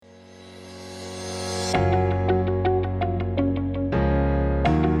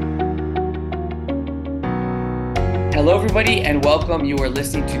Hello, everybody, and welcome. You are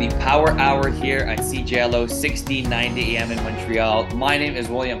listening to the Power Hour here at CJLO 1690 AM in Montreal. My name is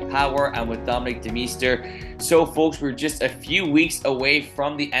William Power. I'm with Dominic Demeester. So, folks, we're just a few weeks away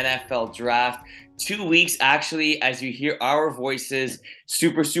from the NFL draft. 2 weeks, actually, as you hear our voices.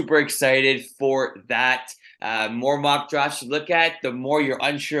 Super excited for that. More mock drafts you look at, the more you're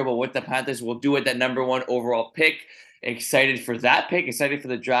unsure about what the Panthers will do with that number one overall pick. Excited for that pick, excited for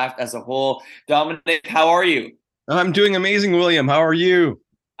the draft as a whole. Dominic, how are you? I'm doing amazing, William. How are you?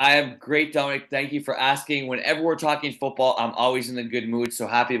 I am great, Dominic. Thank you for asking. Whenever we're talking football, I'm always in a good mood, so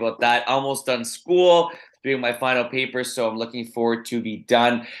happy about that. Almost done school, doing my final papers, so I'm looking forward to be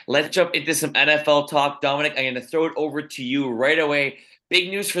done. Let's jump into some NFL talk. Dominic, I'm going to throw it over to you right away. Big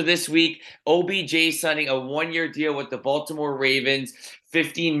news for this week. OBJ signing a one-year deal with the Baltimore Ravens,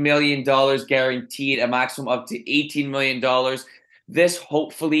 $15 million guaranteed, a maximum up to $18 million. This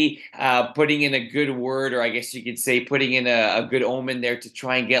hopefully putting in a good word, or I guess you could say putting in a good omen there to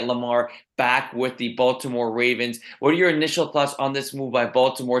try and get Lamar back with the Baltimore Ravens. What are your initial thoughts on this move by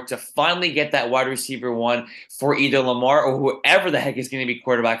Baltimore to finally get that wide receiver one for either Lamar or whoever the heck is going to be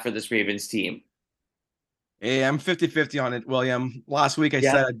quarterback for this Ravens team? Hey, I'm 50-50 on it, William. Last week I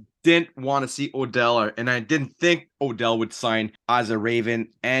Yeah. said I didn't want to see Odell, and I didn't think Odell would sign as a Raven,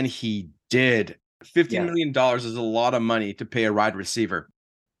 and he did. $15 Yeah. million is a lot of money to pay a wide receiver.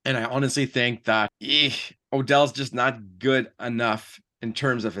 And I honestly think that Odell's just not good enough in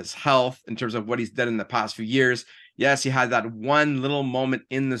terms of his health, in terms of what he's done in the past few years. Yes, he had that one little moment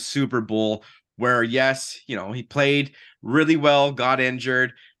in the Super Bowl where, yes, he played really well, got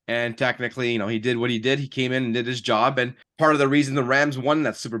injured, and technically, he did what he did. He came in and did his job. And part of the reason the Rams won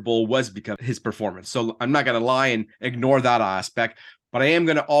that Super Bowl was because of his performance. So I'm not going to lie and ignore that aspect. But I am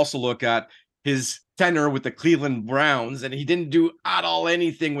going to also look at his tenure with the Cleveland Browns, and he didn't do at all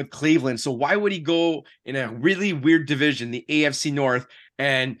anything with Cleveland. So why would he go in a really weird division, the AFC North,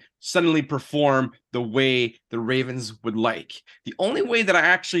 and suddenly perform the way the Ravens would like? The only way that I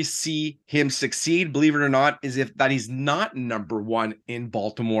actually see him succeed, believe it or not, is if that he's not number one in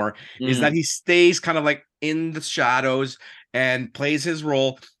Baltimore, is that he stays kind of like in the shadows and plays his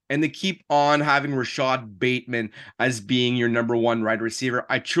role. And they keep on having Rashad Bateman as being your number one wide receiver.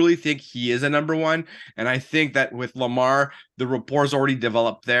 I truly think he is a number one. And I think that with Lamar, the rapport's already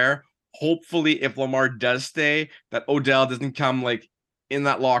developed there. Hopefully, if Lamar does stay, that Odell doesn't come like in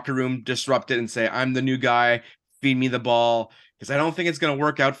that locker room, disrupt it, and say, I'm the new guy, feed me the ball. Because I don't think it's going to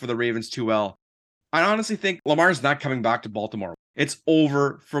work out for the Ravens too well. I honestly think Lamar's not coming back to Baltimore. It's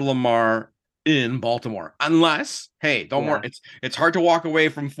over for Lamar in Baltimore. Unless, hey, don't worry, Yeah. it's hard to walk away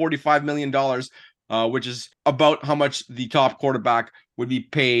from $45 million, which is about how much the top quarterback would be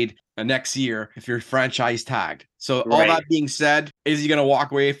paid next year if you're franchise tagged. So all Right. that being said, is he going to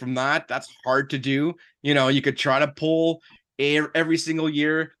walk away from that? That's hard to do. You could try to pull every single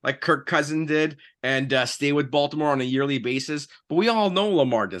year like Kirk Cousins did and stay with Baltimore on a yearly basis. But we all know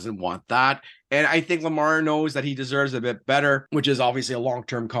Lamar doesn't want that. And I think Lamar knows that he deserves a bit better, which is obviously a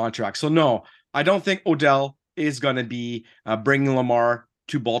long-term contract. So no, I don't think Odell is going to be bringing Lamar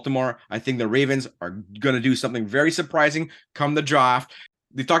to Baltimore. I think the Ravens are going to do something very surprising come the draft.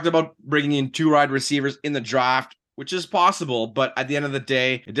 They talked about bringing in two wide receivers in the draft, which is possible, but at the end of the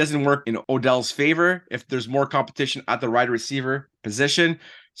day, it doesn't work in Odell's favor if there's more competition at the wide receiver position.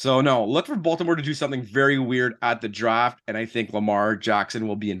 So no, look for Baltimore to do something very weird at the draft, and I think Lamar Jackson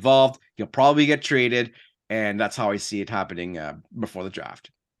will be involved. He'll probably get traded, and that's how I see it happening before the draft.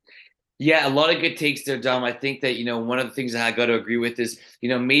 Yeah, a lot of good takes there, Dom. I think that, one of the things that I got to agree with is,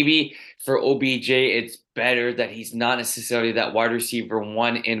 maybe for OBJ, it's better that he's not necessarily that wide receiver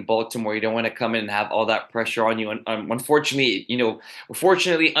one in Baltimore. You don't want to come in and have all that pressure on you. And unfortunately,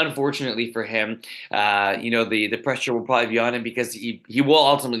 unfortunately for him, the pressure will probably be on him because he will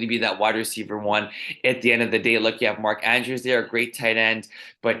ultimately be that wide receiver one at the end of the day. Look, you have Mark Andrews there, a great tight end,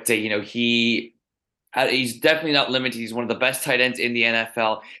 but, he's definitely not limited. He's one of the best tight ends in the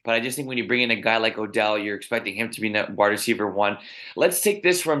NFL. But I just think when you bring in a guy like Odell, you're expecting him to be wide receiver one. Let's take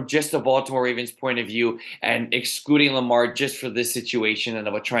this from just the Baltimore Ravens point of view and excluding Lamar just for this situation and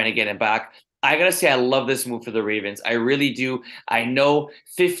about trying to get him back. I gotta say, I love this move for the Ravens. I really do. I know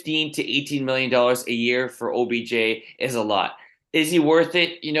 $15 to $18 million a year for OBJ is a lot. Is he worth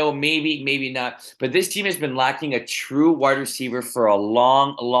it? Maybe, maybe not. But this team has been lacking a true wide receiver for a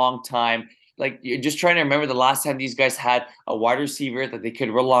long time. Like, you're just trying to remember the last time these guys had a wide receiver that they could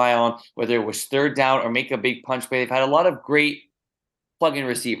rely on, whether it was third down or make a big punch play. They've had a lot of great plug-in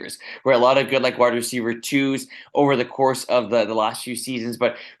receivers, where a lot of good like wide receiver twos over the course of the last few seasons,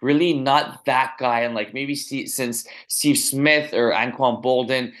 but really not that guy. And like maybe since Steve Smith or Anquan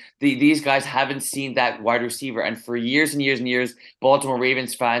Bolden, these guys haven't seen that wide receiver. And for years and years and years, Baltimore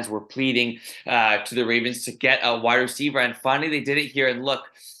Ravens fans were pleading to the Ravens to get a wide receiver. And finally they did it here. And look,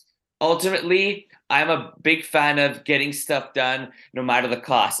 ultimately, I'm a big fan of getting stuff done no matter the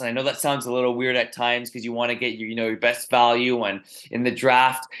cost. And I know that sounds a little weird at times because you want to get your best value, and in the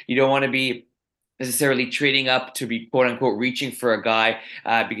draft, you don't want to be necessarily trading up to be quote unquote reaching for a guy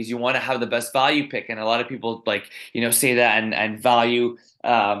because you want to have the best value pick. And a lot of people say that and value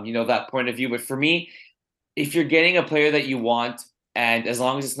that point of view. But for me, if you're getting a player that you want, and as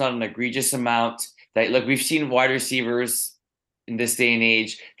long as it's not an egregious amount, that look, we've seen wide receivers in this day and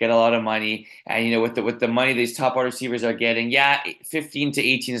age get a lot of money, and with the money these top wide receivers are getting, 15 to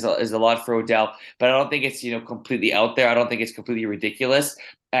 18 is a lot for Odell, but I don't think it's completely out there. I don't think it's completely ridiculous,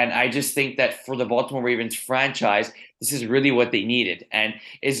 and I just think that for the Baltimore Ravens franchise, this is really what they needed. And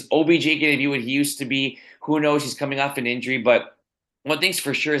is OBJ going to be what he used to be? Who knows? He's coming off an injury, but one thing's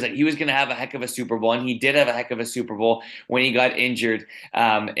for sure is that he was going to have a heck of a Super Bowl, and he did have a heck of a Super Bowl when he got injured,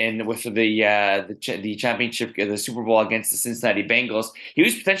 and with the championship, the Super Bowl against the Cincinnati Bengals. He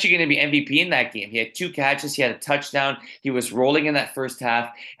was potentially going to be MVP in that game. He had 2 catches, he had a touchdown, he was rolling in that first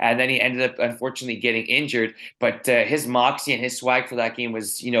half, and then he ended up unfortunately getting injured. But his moxie and his swag for that game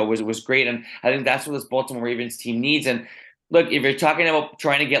was great, and I think that's what this Baltimore Ravens team needs. And look, if you're talking about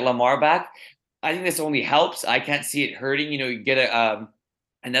trying to get Lamar back, I think this only helps. I can't see it hurting. You get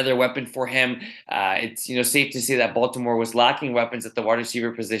another weapon for him. It's safe to say that Baltimore was lacking weapons at the wide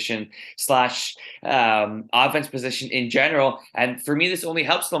receiver position slash offense position in general. And for me, this only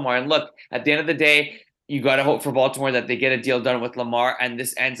helps Lamar. And look, at the end of the day, you got to hope for Baltimore that they get a deal done with Lamar, and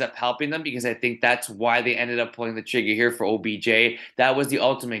this ends up helping them, because I think that's why they ended up pulling the trigger here for OBJ. That was the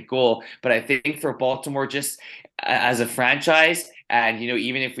ultimate goal. But I think for Baltimore, just as a franchise, and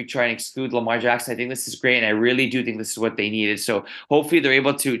even if we try and exclude Lamar Jackson, I think this is great, and I really do think this is what they needed. So hopefully they're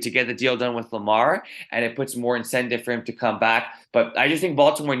able to get the deal done with Lamar, and it puts more incentive for him to come back. But I just think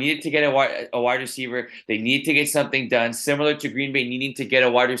Baltimore needed to get a wide receiver. They need to get something done, similar to Green Bay needing to get a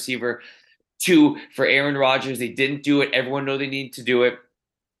wide receiver for Aaron Rodgers. They didn't do it. Everyone knew they needed to do it.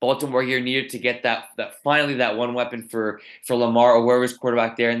 Baltimore here needed to get that finally that one weapon for Lamar or whoever's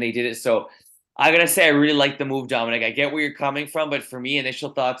quarterback there, and they did it. So I gotta say, I really like the move, Dominic. I get where you're coming from, but for me, initial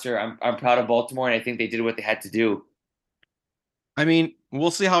thoughts are I'm proud of Baltimore, and I think they did what they had to do. I mean,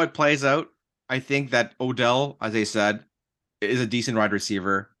 we'll see how it plays out. I think that Odell, as I said, is a decent wide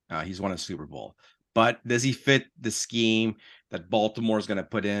receiver. He's won a Super Bowl. But does he fit the scheme that Baltimore is going to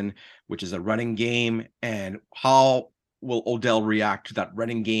put in, which is a running game? And how will Odell react to that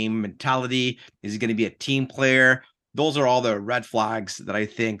running game mentality? Is he going to be a team player? Those are all the red flags that I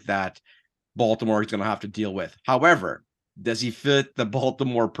think that Baltimore is going to have to deal with. However, does he fit the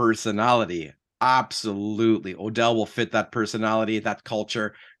Baltimore personality? Absolutely. Odell will fit that personality, that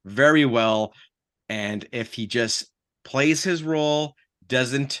culture very well. And if he just plays his role,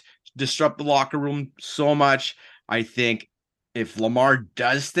 doesn't disrupt the locker room so much, I think if Lamar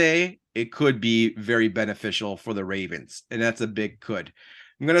does stay, it could be very beneficial for the Ravens. And that's a big could.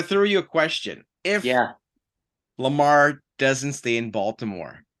 I'm going to throw you a question. If Lamar doesn't stay in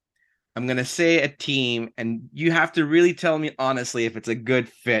Baltimore, I'm going to say a team, and you have to really tell me honestly if it's a good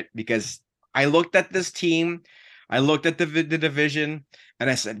fit, because I looked at this team, I looked at the division, and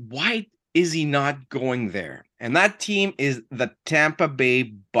I said, why is he not going there? And that team is the Tampa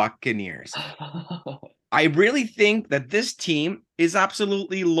Bay Buccaneers. I really think that this team is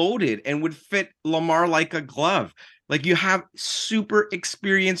absolutely loaded and would fit Lamar like a glove. Like, you have super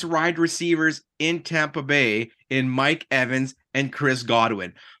experienced wide receivers in Tampa Bay in Mike Evans and Chris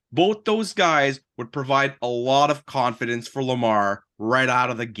Godwin. Both those guys would provide a lot of confidence for Lamar right out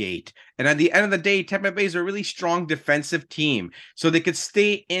of the gate. And at the end of the day, Tampa Bay is a really strong defensive team, so they could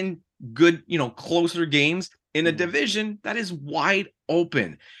stay in good, closer games in a division that is wide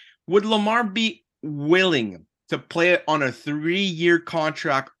open. Would Lamar be willing to play on a 3-year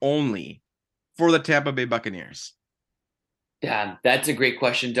contract only for the Tampa Bay Buccaneers? Yeah, that's a great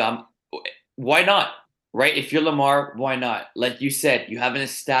question, Dom. Why not? Right? If you're Lamar, why not? Like you said, you have an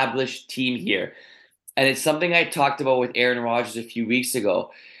established team here. And it's something I talked about with Aaron Rodgers a few weeks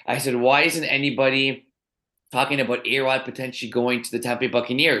ago. I said, why isn't anybody talking about A-Rod potentially going to the Tampa Bay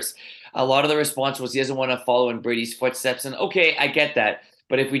Buccaneers? A lot of the response was he doesn't want to follow in Brady's footsteps. And okay, I get that.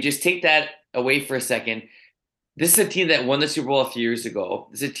 But if we just take that away for a second, this is a team that won the Super Bowl a few years ago.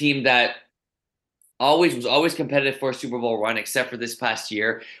 This is a team that was always competitive for a Super Bowl run, except for this past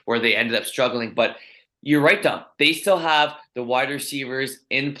year where they ended up struggling. But You're right, Dom. They still have the wide receivers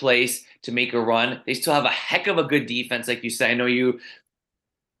in place to make a run. They still have a heck of a good defense, like you said. I know you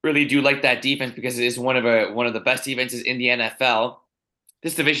really do like that defense because it is one of the best defenses in the NFL.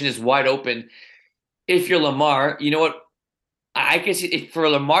 This division is wide open. If you're Lamar, you know what? I guess if for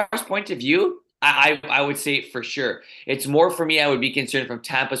Lamar's point of view, I would say for sure. It's more for me. I would be concerned from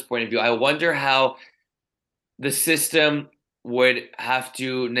Tampa's point of view. I wonder how the system would have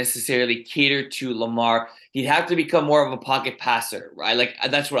to necessarily cater to Lamar. He'd have to become more of a pocket passer, right? Like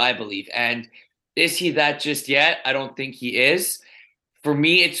that's what I believe. And is he that just yet? I don't think he is. For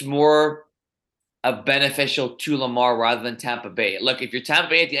me, it's more beneficial to Lamar rather than Tampa Bay. Look, if you're Tampa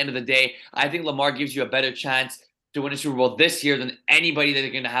Bay at the end of the day, I think Lamar gives you a better chance to win a Super Bowl this year than anybody that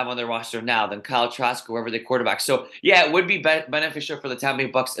they're going to have on their roster now, than Kyle Trask, whoever the quarterback. So yeah, it would be beneficial for the Tampa Bay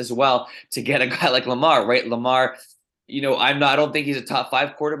Bucks as well to get a guy like Lamar, right? Lamar, I don't think he's a top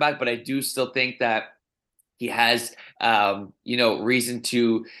 5 quarterback, but I do still think that he has, reason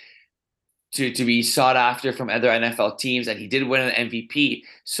to be sought after from other NFL teams, and he did win an MVP.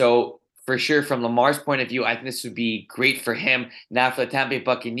 So for sure, from Lamar's point of view, I think this would be great for him. Now for the Tampa Bay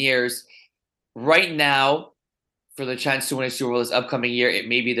Buccaneers, right now, for the chance to win a Super Bowl this upcoming year, it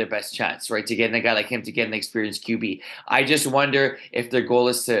may be their best chance, right? To get a guy like him, to get an experienced QB. I just wonder if their goal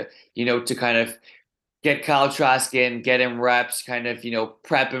is to kind of get Kyle Trask in, get him reps, kind of,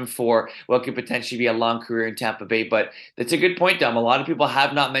 prep him for what could potentially be a long career in Tampa Bay. But that's a good point, Dom. A lot of people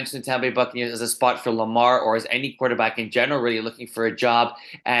have not mentioned the Tampa Bay Buccaneers as a spot for Lamar or as any quarterback in general really looking for a job.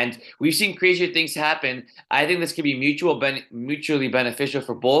 And we've seen crazier things happen. I think this could be mutually beneficial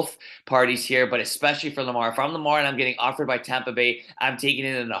for both parties here, but especially for Lamar. If I'm Lamar and I'm getting offered by Tampa Bay, I'm taking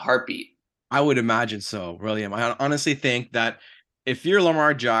it in a heartbeat. I would imagine so, William. I honestly think that if you're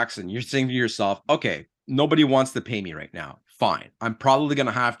Lamar Jackson, you're saying to yourself, okay, nobody wants to pay me right now. Fine. I'm probably going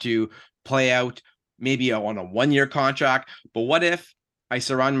to have to play out maybe on a 1-year contract. But what if I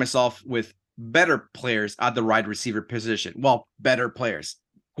surround myself with better players at the wide receiver position? Well, better players.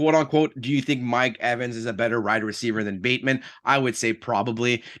 Quote unquote, do you think Mike Evans is a better wide receiver than Bateman? I would say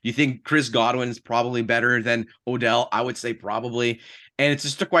probably. Do you think Chris Godwin is probably better than Odell? I would say probably. And it's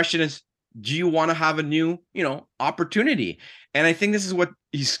just a question is, do you want to have a new, opportunity? And I think this is what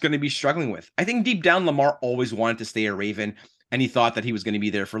he's going to be struggling with. I think deep down, Lamar always wanted to stay a Raven, and he thought that he was going to be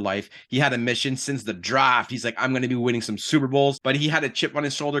there for life. He had a mission since the draft. He's like, I'm going to be winning some Super Bowls, but he had a chip on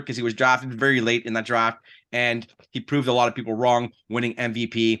his shoulder because he was drafted very late in that draft, and he proved a lot of people wrong, winning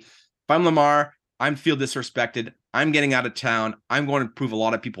MVP. If I'm Lamar, I feel disrespected. I'm getting out of town. I'm going to prove a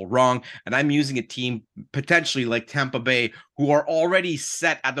lot of people wrong. And I'm using a team potentially like Tampa Bay, who are already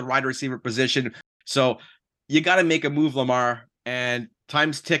set at the wide receiver position. So you got to make a move, Lamar. And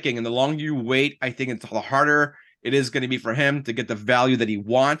time's ticking. And the longer you wait, I think it's the harder it is going to be for him to get the value that he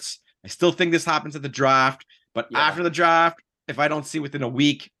wants. I still think this happens at the draft. But after the draft, if I don't see within a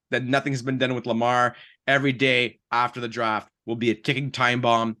week that nothing's been done with Lamar, every day after the draft will be a ticking time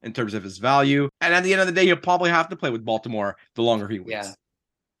bomb in terms of his value. And at the end of the day, he'll probably have to play with Baltimore the longer he waits.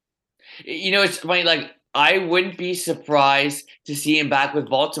 Yeah. It's funny, like, I wouldn't be surprised to see him back with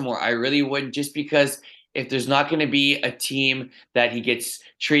Baltimore. I really wouldn't, just because if there's not going to be a team that he gets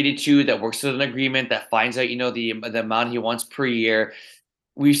traded to that works with an agreement that finds out, the amount he wants per year.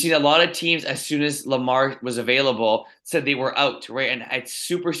 We've seen a lot of teams, as soon as Lamar was available, said they were out, right? And it's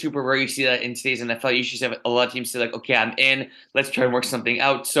super, super rare you see that in today's NFL. You usually see a lot of teams say, like, okay, I'm in. Let's try and work something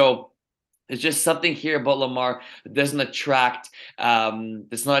out. So there's just something here about Lamar that doesn't attract,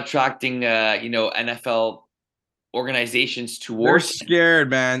 that's not attracting, NFL organizations towards. They're scared,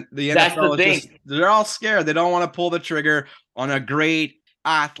 man. The NFL is they're all scared. They don't want to pull the trigger on a great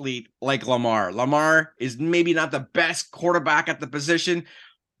athlete like Lamar. Lamar is maybe not the best quarterback at the position,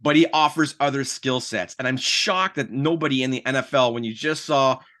 but he offers other skill sets. And I'm shocked that nobody in the NFL, when you just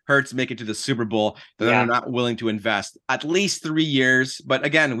saw Hurts make it to the Super Bowl, that they're not willing to invest at least 3 years. But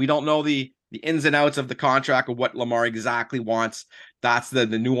again, we don't know the ins and outs of the contract or what Lamar exactly wants. That's the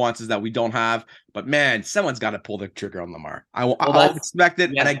nuances that we don't have. But man, someone's got to pull the trigger on Lamar. I'll expect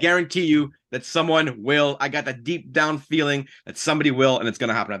it, and I guarantee you that someone will. I got that deep down feeling that somebody will, and it's going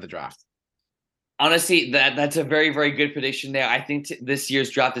to happen at the draft. Honestly, that's a very, very good prediction there. I think this year's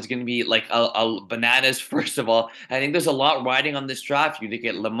draft is going to be like a bananas, first of all. I think there's a lot riding on this draft. You look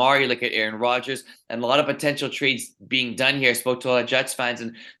at Lamar, you look at Aaron Rodgers, and a lot of potential trades being done here. I spoke to a lot of Jets fans,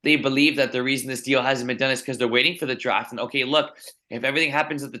 and they believe that the reason this deal hasn't been done is because they're waiting for the draft. And okay, look, if everything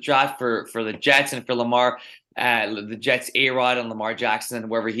happens at the draft for the Jets and for Lamar, the Jets, A-Rod and Lamar Jackson, and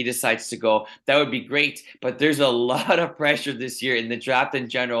wherever he decides to go, that would be great. But there's a lot of pressure this year in the draft in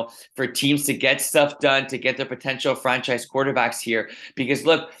general for teams to get stuff done, to get their potential franchise quarterbacks here. Because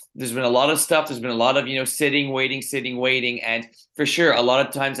look, there's been a lot of stuff. There's been a lot of, sitting, waiting. And for sure, a lot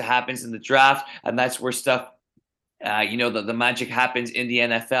of times it happens in the draft, and that's where stuff the magic happens in the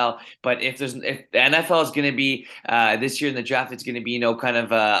NFL. But if the NFL is going to be this year in the draft, it's going to be kind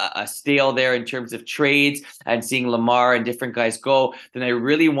of a stale there in terms of trades and seeing Lamar and different guys go. Then I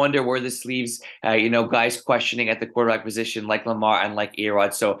really wonder where this leaves guys questioning at the quarterback position like Lamar and like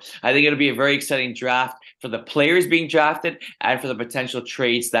A-Rod. So I think it'll be a very exciting draft for the players being drafted and for the potential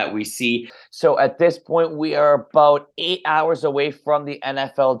trades that we see. So at this point, we are about 8 hours away from the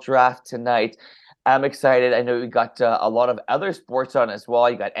NFL draft tonight. I'm excited. I know we got a lot of other sports on as well.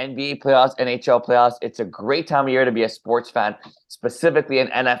 You got NBA playoffs, NHL playoffs. It's a great time of year to be a sports fan, specifically an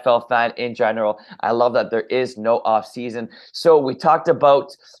NFL fan in general. I love that there is no off season. So we talked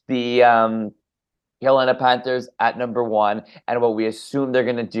about the Carolina Panthers at number 1, and what we assume they're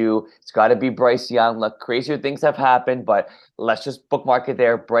going to do. It's got to be Bryce Young. Look, crazier things have happened, but let's just bookmark it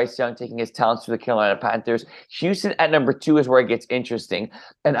there. Bryce Young taking his talents to the Carolina Panthers. Houston at number 2 is where it gets interesting.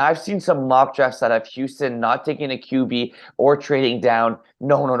 And I've seen some mock drafts that have Houston not taking a QB or trading down.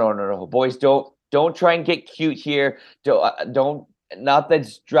 No. Boys, don't try and get cute here. Don't not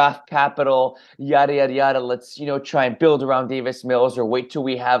that's draft capital, yada yada yada. Let's try and build around Davis Mills or wait till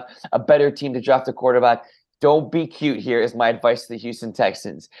we have a better team to draft a quarterback. Don't be cute here is my advice to the Houston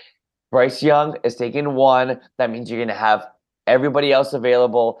Texans. Bryce Young is taking 1. That means you're going to have everybody else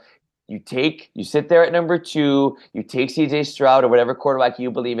available. You sit there at number 2. You take CJ Stroud or whatever quarterback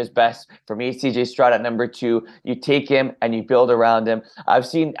you believe is best. For me, CJ Stroud at number 2. You take him and you build around him. I've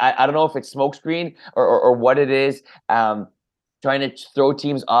seen, I don't know if it's smokescreen or what it is. Trying to throw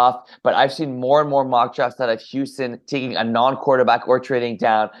teams off, but I've seen more and more mock drafts that have Houston taking a non-quarterback or trading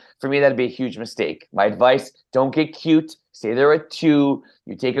down. For me, that'd be a huge mistake. My advice, don't get cute. Stay there at 2.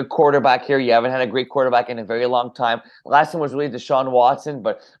 You take a quarterback here. You haven't had a great quarterback in a very long time. Last one was really Deshaun Watson,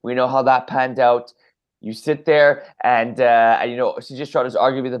 but we know how that panned out. You sit there and CJ Stroud is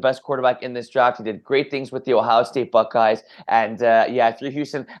arguably the best quarterback in this draft. He did great things with the Ohio State Buckeyes. And if you're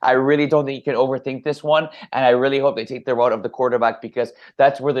Houston, I really don't think you can overthink this one. And I really hope they take the route of the quarterback because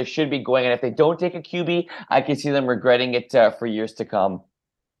that's where they should be going. And if they don't take a QB, I can see them regretting it for years to come.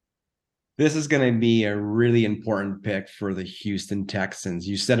 This is going to be a really important pick for the Houston Texans.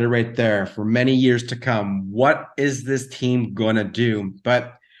 You said it right there. For many years to come, what is this team going to do?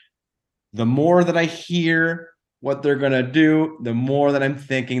 But the more that I hear what they're going to do, the more that I'm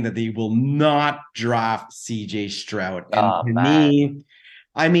thinking that they will not draft CJ Stroud. And to me,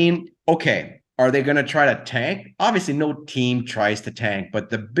 I mean, okay, are they going to try to tank? Obviously, no team tries to tank, but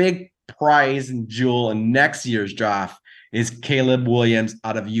the big prize and jewel in next year's draft is Caleb Williams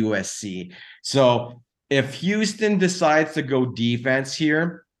out of USC. So if Houston decides to go defense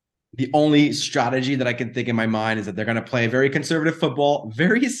here, the only strategy that I can think in my mind is that they're going to play very conservative football,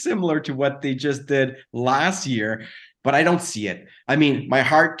 very similar to what they just did last year, but I don't see it. I mean, my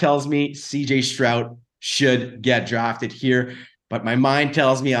heart tells me CJ Stroud should get drafted here, but my mind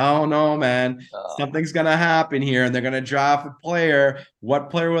tells me, oh no, man, something's going to happen here and they're going to draft a player. What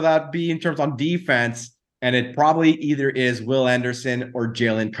player will that be in terms on defense? And it probably either is Will Anderson or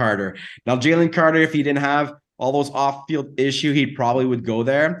Jalen Carter. Now, Jalen Carter, if he didn't have all those off-field issues, he probably would go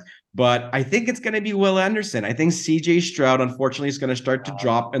there. But I think it's going to be Will Anderson. I think CJ Stroud, unfortunately, is going to start to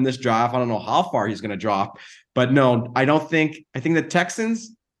drop in this draft. I don't know how far he's going to drop. But no, I think the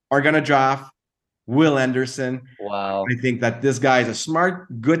Texans are going to draft Will Anderson. Wow. I think that this guy is a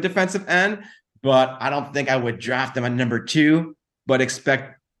smart, good defensive end, but I don't think I would draft him at number 2, but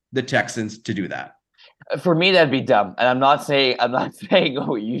expect the Texans to do that. For me, that'd be dumb. And I'm not saying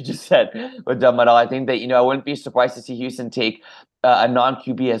what you just said was dumb at all. I think that, I wouldn't be surprised to see Houston take a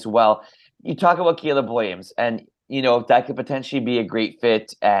non-QB as well. You talk about Caleb Williams, and, that could potentially be a great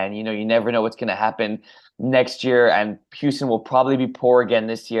fit. And, you never know what's going to happen next year. And Houston will probably be poor again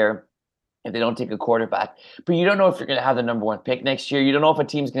this year if they don't take a quarterback. But you don't know if you're going to have the number 1 pick next year. You don't know if a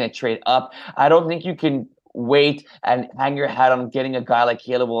team's going to trade up. I don't think you can wait and hang your hat on getting a guy like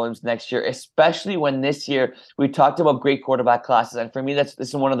Caleb Williams next year, especially when this year we talked about great quarterback classes. And for me, this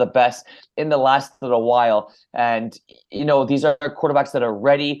is one of the best in the last little while. And, these are quarterbacks that are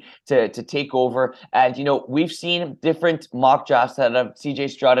ready to take over. And, we've seen different mock drafts that have CJ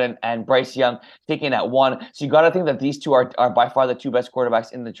Stroud and Bryce Young taking at 1. So you got to think that these two are by far the 2 best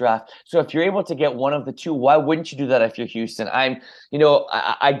quarterbacks in the draft. So if you're able to get one of the 2, why wouldn't you do that if you're Houston? I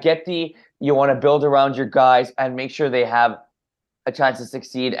get you want to build around your guys and make sure they have a chance to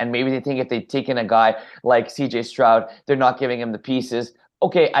succeed. And maybe they think if they take in a guy like CJ Stroud, they're not giving him the pieces.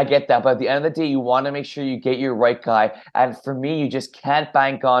 Okay, I get that. But at the end of the day, you want to make sure you get your right guy. And for me, you just can't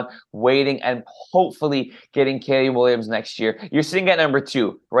bank on waiting and hopefully getting Caleb Williams next year. You're sitting at number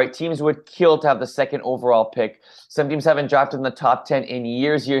 2, right? Teams would kill to have the second overall pick. Some teams haven't drafted in the top 10 in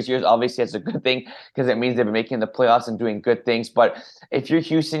years. Obviously, that's a good thing because it means they've been making the playoffs and doing good things. But if you're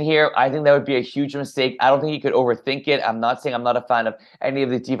Houston here, I think that would be a huge mistake. I don't think you could overthink it. I'm not saying I'm not a fan of any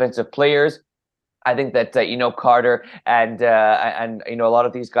of the defensive players. I think that Carter and a lot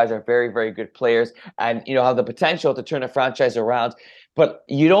of these guys are very, very good players and have the potential to turn a franchise around. But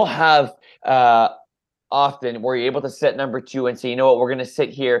you don't have often where you're able to sit number 2 and say, you know what, we're going to sit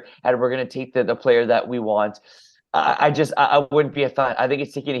here and we're going to take the player that we want. I wouldn't be a fan. I think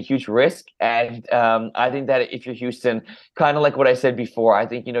it's taking a huge risk, and I think that if you're Houston, kind of like what I said before, I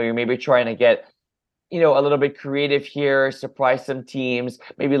think you're maybe trying to get a little bit creative here, surprise some teams,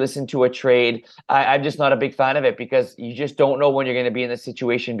 maybe listen to a trade. I'm just not a big fan of it because you just don't know when you're going to be in this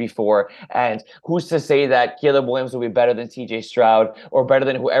situation before. And who's to say that Caleb Williams will be better than CJ Stroud or better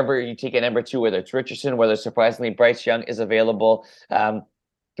than whoever you take at number 2, whether it's Richardson, whether surprisingly Bryce Young is available.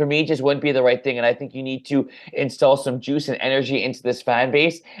 For me, it just wouldn't be the right thing. And I think you need to install some juice and energy into this fan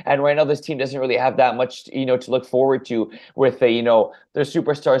base. And right now, this team doesn't really have that much, to look forward to with, their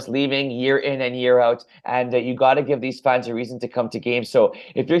superstars leaving year in and year out. And you got to give these fans a reason to come to games. So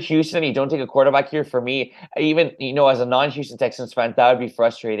if you're Houston, you don't take a quarterback here, for me, even, as a non-Houston Texans fan, that would be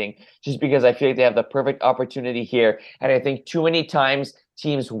frustrating just because I feel like they have the perfect opportunity here. And I think too many times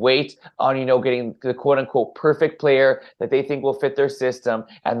teams wait on, getting the quote unquote perfect player that they think will fit their system.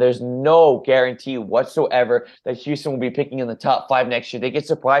 And there's no guarantee whatsoever that Houston will be picking in the top 5 next year. They could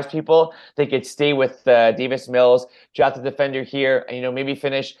surprise people. They could stay with Davis Mills, draft a defender here, and, maybe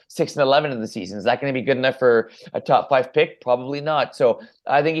finish 6-11 in the season. Is that going to be good enough for a top 5 pick? Probably not. So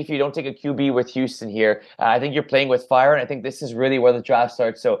I think if you don't take a QB with Houston here, I think you're playing with fire. And I think this is really where the draft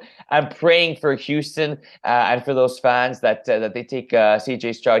starts. So I'm praying for Houston and for those fans that they take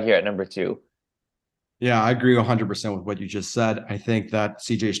CJ Stroud here at number 2. Yeah, I agree 100% with what you just said. I think that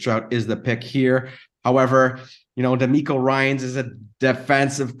CJ Stroud is the pick here. However, DeMeco Ryans is a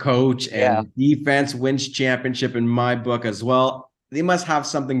defensive coach, and defense wins championship in my book as well. They must have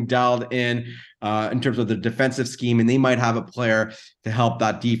something dialed in terms of the defensive scheme, and they might have a player to help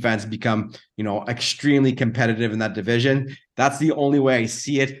that defense become, extremely competitive in that division. That's the only way I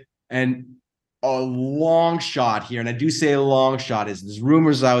see it. And a long shot here, and I do say a long shot, is there's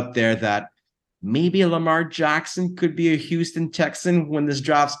rumors out there that maybe Lamar Jackson could be a Houston Texan when this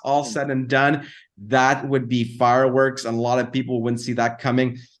draft's all said and done. That would be fireworks, and a lot of people wouldn't see that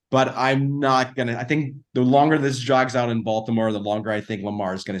coming. But I'm not going to. I think the longer this drags out in Baltimore, the longer I think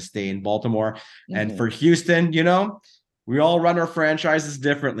Lamar is going to stay in Baltimore. Mm-hmm. And for Houston, we all run our franchises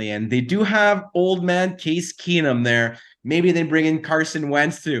differently. And they do have old man Case Keenum there. Maybe they bring in Carson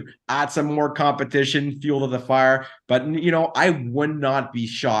Wentz to add some more competition, fuel to the fire. But, I would not be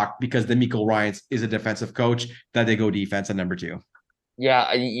shocked because DeMeco Ryans is a defensive coach that they go defense at number 2.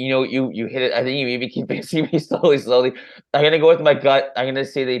 Yeah, you hit it. I think you maybe keep pacing me slowly. I'm gonna go with my gut. I'm gonna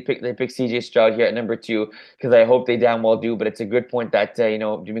say they pick CJ Stroud here at number 2 because I hope they damn well do. But it's a good point that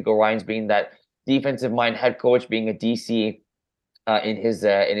DeMeco Ryans being that defensive mind head coach, being a DC in his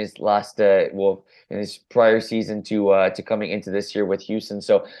last in his prior season to coming into this year with Houston.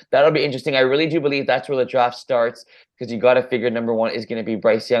 So that'll be interesting. I really do believe that's where the draft starts because you got to figure number 1 is going to be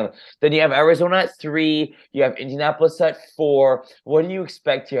Bryce Young. Then you have Arizona at 3. You have Indianapolis at 4. What do you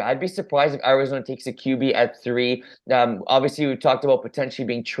expect here? I'd be surprised if Arizona takes a QB at 3. Obviously, we talked about potentially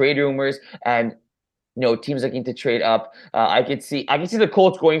being trade rumors and teams looking to trade up. I could see the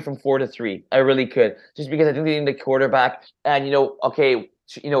Colts going from 4 to 3. I really could, just because I think they need the quarterback. And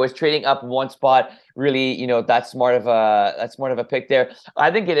is trading up 1 spot really, that's smart of a pick there. I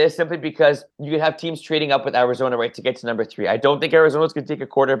think it is simply because you could have teams trading up with Arizona right to get to number 3. I don't think Arizona's going to take a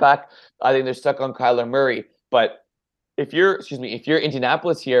quarterback. I think they're stuck on Kyler Murray. But if you're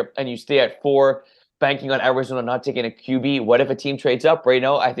Indianapolis here and you stay at 4, banking on Arizona not taking a QB, what if a team trades up right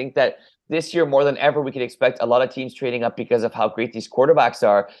now? I think that this year, more than ever, we could expect a lot of teams trading up because of how great these quarterbacks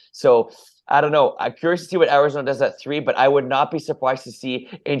are. So I don't know. I'm curious to see what Arizona does at 3, but I would not be surprised to see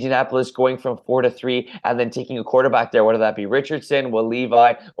Indianapolis going from 4 to 3 and then taking a quarterback there, whether that be Richardson, Will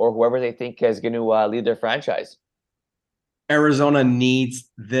Levi, or whoever they think is going to lead their franchise. Arizona needs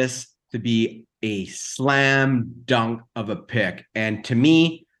this to be a slam dunk of a pick. And to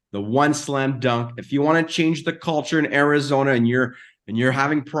me, the one slam dunk, if you want to change the culture in Arizona and you're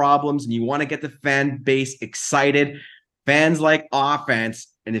having problems and you want to get the fan base excited, fans like offense.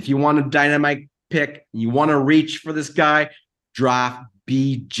 And if you want a dynamite pick, you want to reach for this guy, draft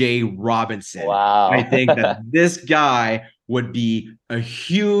B.J. Robinson. I Wow. think that this guy would be a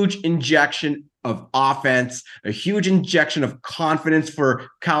huge injection of offense, a huge injection of confidence for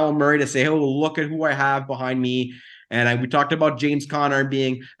Kyle Murray to say, oh, look at who I have behind me. And we talked about James Conner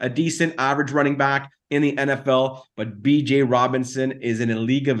being a decent average running back in the NFL, but B.J. Robinson is in a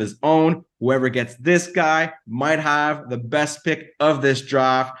league of his own. Whoever gets this guy might have the best pick of this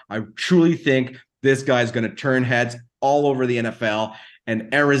draft. I truly think this guy is going to turn heads all over the NFL,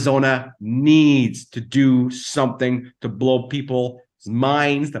 and Arizona needs to do something to blow people's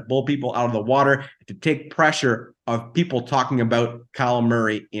minds, to blow people out of the water, to take pressure of people talking about Kyle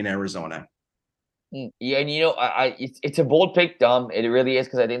Murray in Arizona. Yeah, and it's a bold pick, Dom. It really is,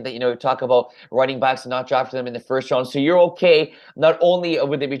 because I think that talk about running backs and not drafting them in the first round. So you're okay. Not only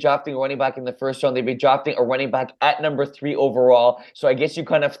would they be drafting a running back in the first round, they'd be drafting a running back at number 3 overall. So I guess you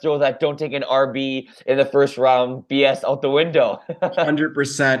kind of throw that "don't take an RB in the first round" BS out the window.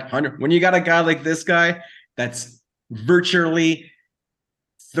 100%. When you got a guy like this guy that's virtually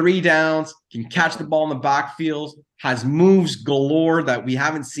 3 downs, can catch the ball in the backfield, has moves galore that we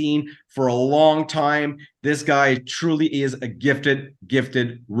haven't seen for a long time. This guy truly is a gifted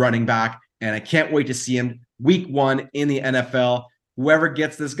running back, and I can't wait to see him week 1 in the NFL. Whoever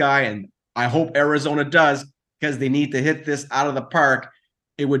gets this guy, and I hope Arizona does, because they need to hit this out of the park,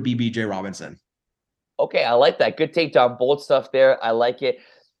 it would be B.J. Robinson. Okay, I like that. Good takedown. Bold stuff there. I like it.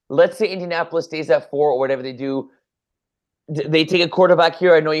 Let's say Indianapolis stays at 4 or whatever they do. They take a quarterback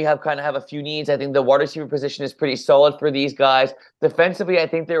here. I know you have a few needs. I think the wide receiver position is pretty solid for these guys. Defensively, I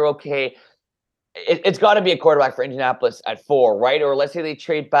think they're okay. It's got to be a quarterback for Indianapolis at 4, right? Or let's say they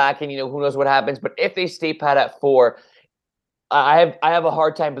trade back and who knows what happens. But if they stay pat at 4, I have a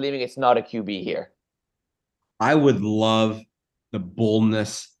hard time believing it's not a QB here. I would love the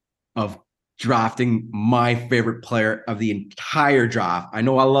boldness of drafting my favorite player of the entire draft. I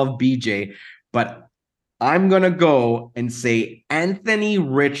know I love BJ, but I'm going to go and say Anthony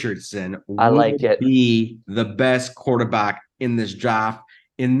Richardson will be the best quarterback in this draft.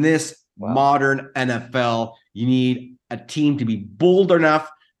 In this modern NFL, you need a team to be bold enough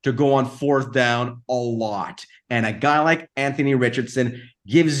to go on 4th down a lot. And a guy like Anthony Richardson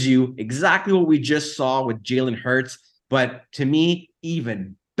gives you exactly what we just saw with Jalen Hurts, but to me,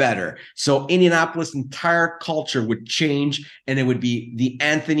 even better. So Indianapolis' entire culture would change, and it would be the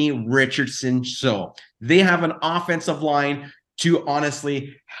Anthony Richardson show. They have an offensive line to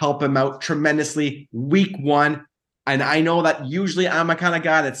honestly help him out tremendously week 1. And I know that usually I'm a kind of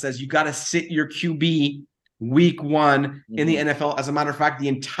guy that says you got to sit your QB week 1 in the NFL. As a matter of fact, the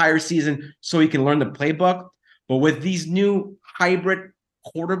entire season, so he can learn the playbook. But with these new hybrid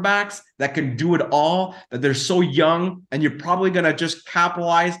quarterbacks that can do it all, that they're so young, and you're probably going to just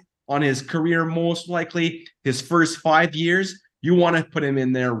capitalize on his career, most likely his first 5 years, you want to put him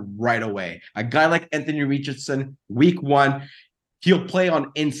in there right away. A guy like Anthony Richardson, week 1, he'll play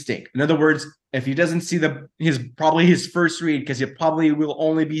on instinct. In other words, if he doesn't see his first read, because he probably will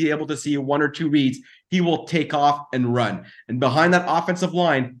only be able to see 1 or 2 reads, he will take off and run. And behind that offensive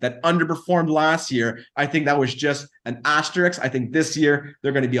line that underperformed last year, I think that was just an asterisk. I think this year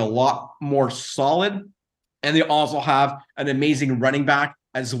they're going to be a lot more solid. And they also have an amazing running back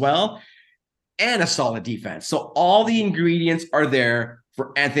as well, and a solid defense. So all the ingredients are there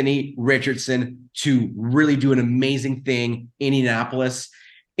for Anthony Richardson to really do an amazing thing in Indianapolis.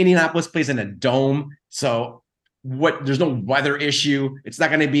 Indianapolis plays in a dome, so there's no weather issue. It's not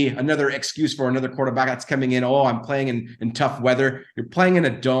going to be another excuse for another quarterback that's coming in. Oh, I'm playing in tough weather. You're playing in a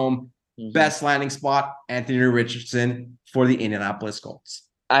dome. Best landing spot, Anthony Richardson for the Indianapolis Colts.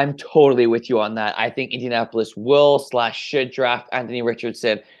 I'm totally with you on that. I think Indianapolis will/should draft Anthony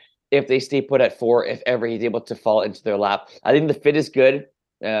Richardson if they stay put at 4, if ever he's able to fall into their lap. I think the fit is good.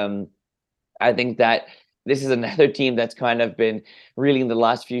 I think that this is another team that's kind of been reeling the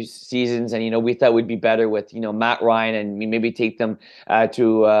last few seasons, and we thought we'd be better with Matt Ryan, and we maybe take them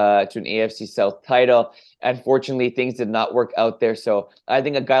to an AFC South title. Unfortunately, things did not work out there. So I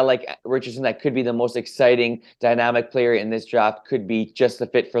think a guy like Richardson, that could be the most exciting, dynamic player in this draft, could be just the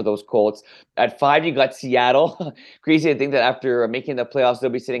fit for those Colts. At 5, you got Seattle. Crazy to think that after making the playoffs,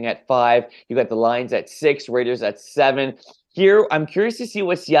 they'll be sitting at 5. You got the Lions at 6, Raiders at 7. Here, I'm curious to see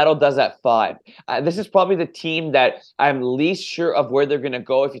what Seattle does at 5. This is probably the team that I'm least sure of where they're going to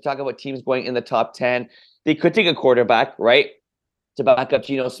go. If you talk about teams going in the top 10, they could take a quarterback, right, to back up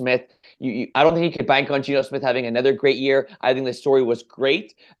Geno Smith. I don't think you could bank on Geno Smith having another great year. I think the story was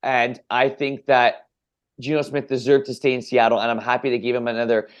great, and I think that Geno Smith deserved to stay in Seattle, and I'm happy they gave him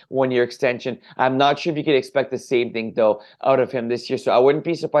another 1-year extension. I'm not sure if you could expect the same thing, though, out of him this year. So I wouldn't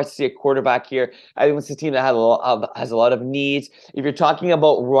be surprised to see a quarterback here. I think it's a team that has a lot of needs. If you're talking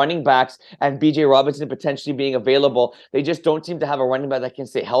about running backs and B.J. Robinson potentially being available, they just don't seem to have a running back that can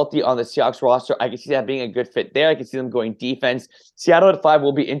stay healthy on the Seahawks roster. I can see that being a good fit there. I can see them going defense. Seattle at 5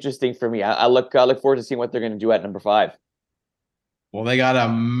 will be interesting for me. I look forward to seeing what they're going to do at number 5. Well, they got a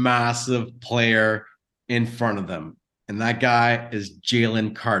massive player in front of them, and that guy is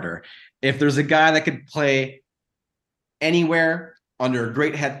Jalen Carter. If there's a guy that could play anywhere under a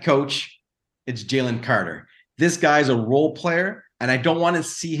great head coach, it's Jalen Carter. This guy's a role player, and I don't want to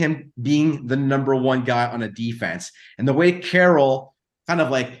see him being the number one guy on a defense. And the way Carroll kind of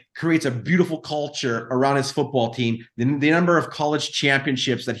like creates a beautiful culture around his football team, the number of college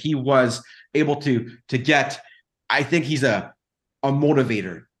championships that he was able to get, I think he's a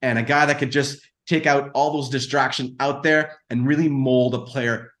motivator and a guy that could just take out all those distractions out there and really mold a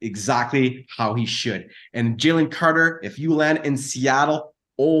player exactly how he should. And Jalen Carter, if you land in Seattle,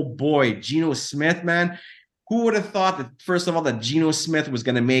 oh boy, Geno Smith, man, who would have thought that, first of all, that Geno Smith was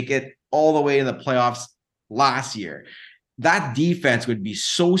going to make it all the way in the playoffs last year? That defense would be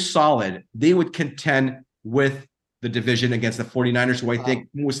so solid. They would contend with the division against the 49ers, who I think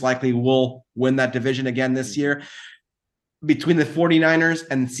most likely will win that division again this year. Between the 49ers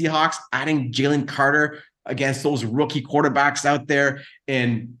and the Seahawks, adding Jalen Carter against those rookie quarterbacks out there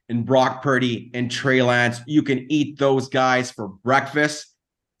in Brock Purdy and Trey Lance, you can eat those guys for breakfast.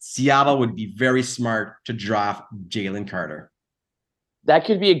 Seattle would be very smart to draft Jalen Carter. That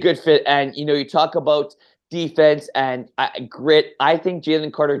could be a good fit. And, you talk about defense and grit. I think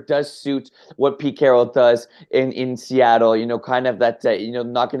Jalen Carter does suit what Pete Carroll does in Seattle, kind of that,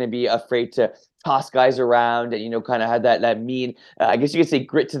 not going to be afraid to toss guys around and, kind of had that mean, I guess you could say,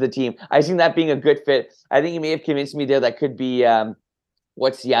 grit to the team. I think that being a good fit. I think you may have convinced me there that could be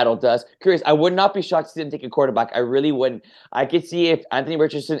what Seattle does. Curious, I would not be shocked to see them take a quarterback. I really wouldn't. I could see if Anthony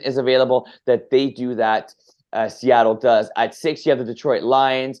Richardson is available that they do that. Seattle does. At 6, you have the Detroit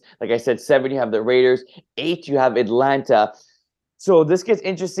Lions. Like I said, 7, you have the Raiders. 8, you have Atlanta. So this gets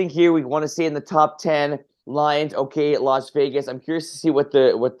interesting here. We want to say in the top 10, Lions, okay, Las Vegas. I'm curious to see what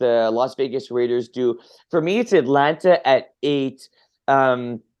the Las Vegas Raiders do. For me, it's Atlanta at 8.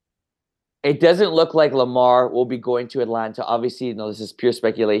 It doesn't look like Lamar will be going to Atlanta. Obviously, this is pure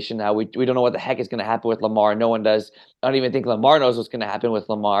speculation now. We don't know what the heck is going to happen with Lamar. No one does. I don't even think Lamar knows what's going to happen with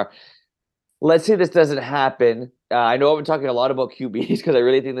Lamar. Let's say this doesn't happen. I know I've been talking a lot about QBs because I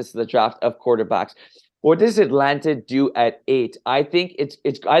really think this is the draft of quarterbacks. What does Atlanta do at 8? I think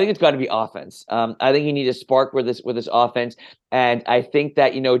it's got to be offense. I think you need a spark with this offense, and I think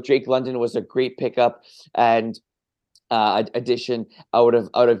that Drake London was a great pickup and addition out of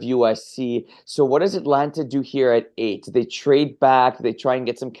USC. So what does Atlanta do here at 8? They trade back. They try and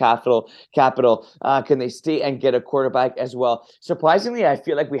get some capital. Can they stay and get a quarterback as well? Surprisingly, I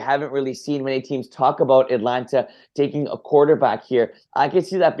feel like we haven't really seen many teams talk about Atlanta taking a quarterback here. I can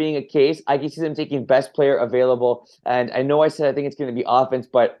see that being a case. I can see them taking best player available. And I know I said I think it's going to be offense,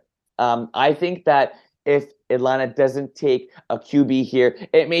 but I think that if Atlanta doesn't take a QB here,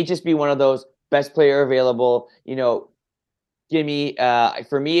 it may just be one of those best player available, give me,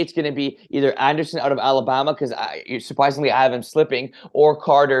 for me, it's going to be either Anderson out of Alabama, because surprisingly I have him slipping, or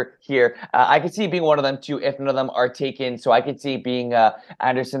Carter here. I could see it being one of them too if none of them are taken. So I could see it being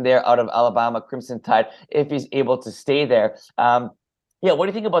Anderson there out of Alabama, Crimson Tide, if he's able to stay there. Yeah, what do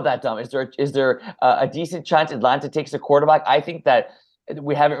you think about that, Dom? Is there a decent chance Atlanta takes a quarterback? I think that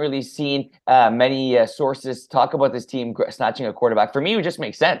we haven't really seen many sources talk about this team snatching a quarterback. For me, it would just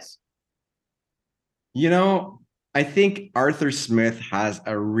make sense. I think Arthur Smith has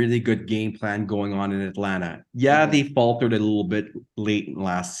a really good game plan going on in Atlanta. Yeah, they faltered a little bit late in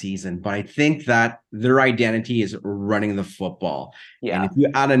last season, but I think that their identity is running the football. Yeah. And if you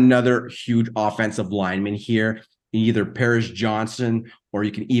add another huge offensive lineman here, either Paris Johnson, or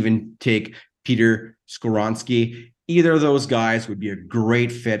you can even take Peter Skoronski, either of those guys would be a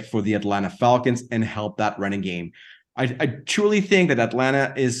great fit for the Atlanta Falcons and help that running game. I truly think that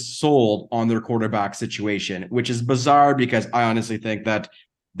Atlanta is sold on their quarterback situation, which is bizarre because I honestly think that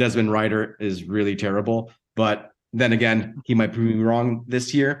Desmond Ridder is really terrible. But then again, he might prove me wrong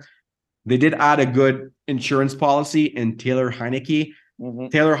this year. They did add a good insurance policy in Taylor Heineke. Mm-hmm.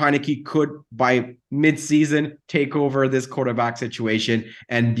 Taylor Heineke could, by mid-season, take over this quarterback situation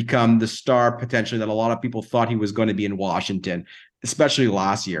and become the star potentially that a lot of people thought he was going to be in Washington, especially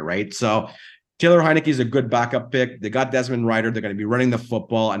last year, right? So Taylor Heineke is a good backup pick. They got Desmond Ridder. They're going to be running the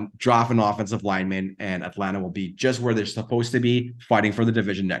football and draft an offensive lineman, and Atlanta will be just where they're supposed to be, fighting for the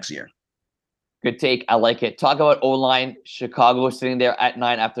division next year. Good take. I like it. Talk about O-line. Chicago sitting there at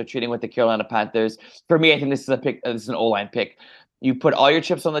 9 after trading with the Carolina Panthers. For me, I think this is a pick. This is an O-line pick. You put all your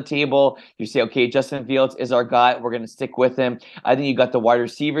chips on the table. You say, okay, Justin Fields is our guy. We're going to stick with him. I think you got the wide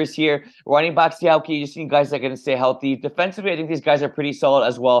receivers here. Running backs, yeah, okay. You just need guys that are going to stay healthy. Defensively, I think these guys are pretty solid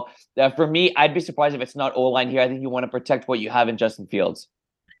as well. For me, I'd be surprised if it's not O-line here. I think you want to protect what you have in Justin Fields.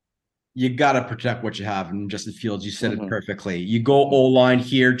 You got to protect what you have in Justin Fields. You said it perfectly. You go O-line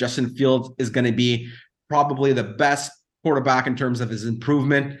here. Justin Fields is going to be probably the best quarterback in terms of his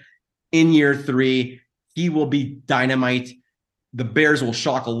improvement in year 3. He will be dynamite. The Bears will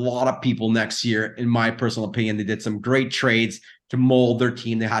shock a lot of people next year, in my personal opinion. They did some great trades to mold their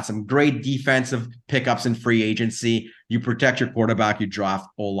team. They had some great defensive pickups in free agency. You protect your quarterback, you draft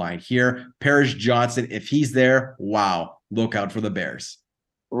O-line here. Paris Johnson, if he's there, wow, look out for the Bears.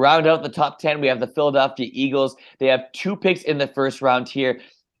 Round out the top 10, we have the Philadelphia Eagles. They have 2 picks in the first round here.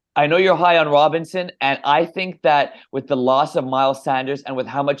 I know you're high on Robinson, and I think that with the loss of Miles Sanders and with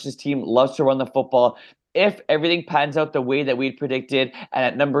how much this team loves to run the football, if everything pans out the way that we predicted, and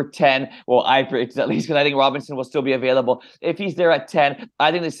at number 10, well, I predicted at least because I think Robinson will still be available. If he's there at 10,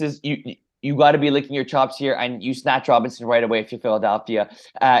 I think this is you got to be licking your chops here, and you snatch Robinson right away if you're Philadelphia.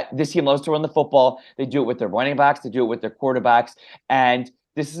 This team loves to run the football. They do it with their running backs. They do it with their quarterbacks, and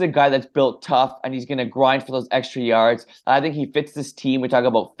this is a guy that's built tough, and he's going to grind for those extra yards. I think he fits this team. We talk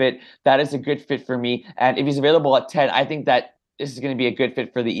about fit. That is a good fit for me. And if he's available at 10, I think that this is going to be a good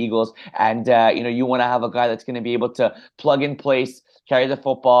fit for the Eagles. And, you want to have a guy that's going to be able to plug in place, carry the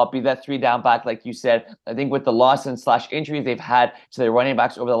football, be that 3-down back, like you said. I think with the loss and / injuries they've had to their running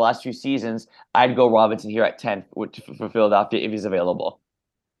backs over the last few seasons, I'd go Robinson here at 10 for Philadelphia if he's available.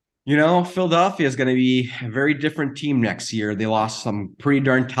 Philadelphia is going to be a very different team next year. They lost some pretty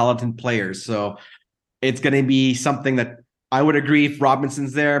darn talented players. So it's going to be something that I would agree if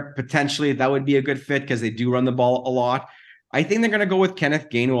Robinson's there, potentially that would be a good fit because they do run the ball a lot. I think they're going to go with Kenneth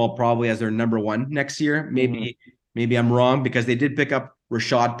Gainwell probably as their number 1 next year. Maybe I'm wrong because they did pick up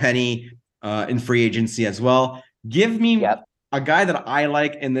Rashad Penny in free agency as well. Give me a guy that I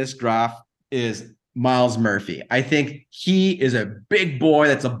like in this draft is Myles Murphy. I think he is a big boy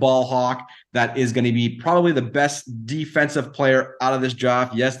that's a ball hawk that is going to be probably the best defensive player out of this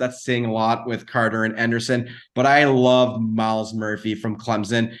draft. Yes, that's saying a lot with Carter and Anderson, but I love Myles Murphy from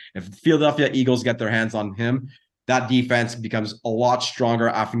Clemson. If the Philadelphia Eagles get their hands on him, that defense becomes a lot stronger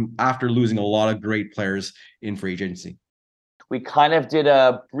after losing a lot of great players in free agency. We kind of did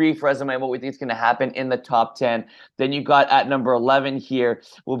a brief resume of what we think is going to happen in the top 10. Then you got at number 11 here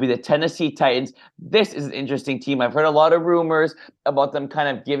will be the Tennessee Titans. This is an interesting team. I've heard a lot of rumors about them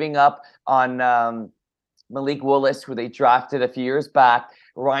kind of giving up on Malik Willis, who they drafted a few years back.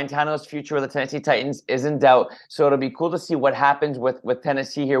 Ryan Tannehill's future with the Tennessee Titans is in doubt. So it'll be cool to see what happens with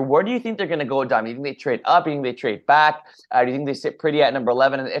Tennessee here. Where do you think they're going to go, Dom? Do you think they trade up? Do you think they trade back? Do you think they sit pretty at number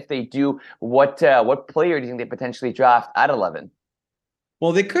 11? And if they do, what player do you think they potentially draft at 11?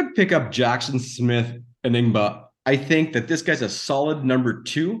 Well, they could pick up Jackson Smith and Ingba. I think that this guy's a solid number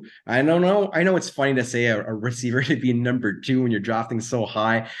 2. I don't know. I know it's funny to say a receiver to be number 2 when you're drafting so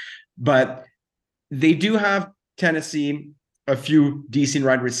high, but they do have Tennessee a few decent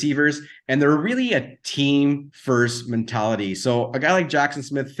wide receivers, and they're really a team first mentality. So a guy like Jackson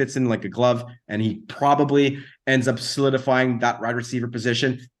Smith fits in like a glove, and he probably ends up solidifying that wide receiver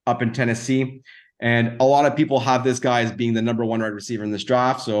position up in Tennessee. And a lot of people have this guy as being the number 1 wide receiver in this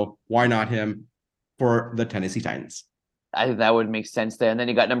draft. So why not him for the Tennessee Titans? I think that would make sense there. And then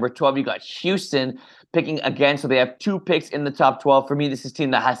you got number 12, you got Houston picking again. So they have 2 picks in the top 12. For me, this is a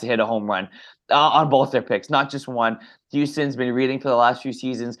team that has to hit a home run on both their picks, not just one. Houston's been reading for the last few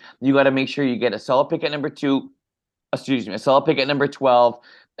seasons. You got to make sure you get a solid pick at number 2. A solid pick at number 12.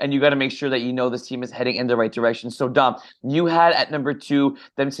 And you got to make sure that you know this team is heading in the right direction. So, Dom, you had at number 2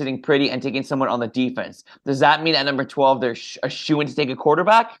 them sitting pretty and taking someone on the defense. Does that mean at number 12 they're a shoo-in to take a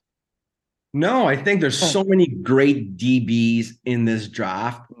quarterback? No, I think there's so many great DBs in this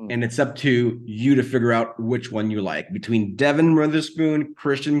draft, and it's up to you to figure out which one you like. Between Devin Witherspoon,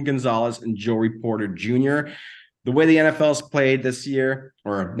 Christian Gonzalez, and Joey Porter Jr., the way the NFL's played this year,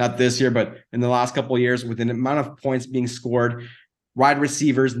 or not this year, but in the last couple of years, with an amount of points being scored, wide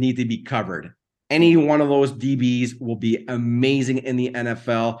receivers need to be covered. Any one of those DBs will be amazing in the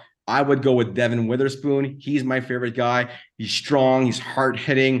NFL. I would go with Devin Witherspoon. He's my favorite guy. He's strong. He's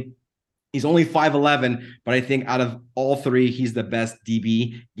hard-hitting. He's only 5'11", but I think out of all 3, he's the best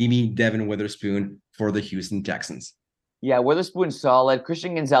DB. Give me Devin Witherspoon for the Houston Texans. Yeah, Witherspoon's solid.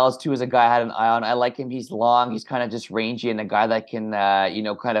 Christian Gonzalez too is a guy I had an eye on. I like him. He's long. He's kind of just rangy and a guy that can,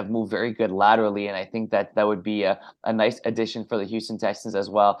 kind of move very good laterally. And I think that that would be a nice addition for the Houston Texans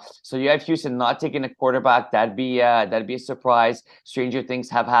as well. So you have Houston not taking a quarterback. That'd be a surprise. Stranger things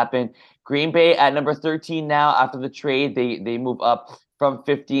have happened. Green Bay at number 13 now after the trade. They move up from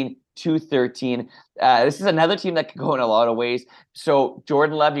 15 to 13. This is another team that could go in a lot of ways. So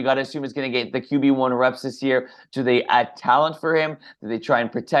Jordan Love, you got to assume is going to get the QB1 reps this year. Do they add talent for him? Do they try and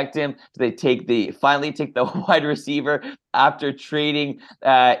protect him? Do they finally take the wide receiver after trading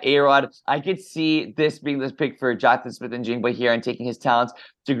A-Rod? I could see this being this pick for Jonathan Smith and Jingba here and taking his talents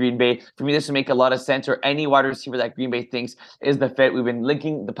to Green Bay. For me, this would make a lot of sense, or any wide receiver that Green Bay thinks is the fit. We've been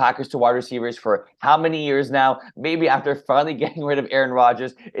linking the Packers to wide receivers for how many years now? Maybe after finally getting rid of Aaron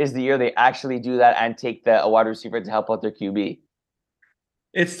Rodgers is the year they actually do that and take a wide receiver to help out their QB.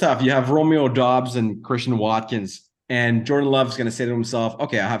 It's tough. You have Romeo Dobbs and Christian Watkins, and Jordan Love's going to say to himself,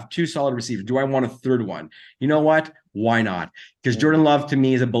 okay, I have two solid receivers. Do I want a third one? You know what? Why not? Because Jordan Love, to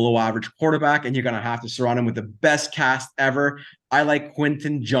me, is a below average quarterback, and you're going to have to surround him with the best cast ever. I like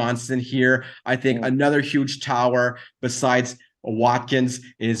Quentin Johnson here. I think another huge tower besides Watkins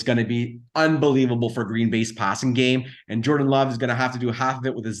is going to be unbelievable for Green Bay's passing game, and Jordan Love is going to have to do half of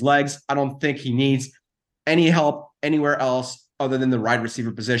it with his legs. I don't think he needs any help anywhere else other than the wide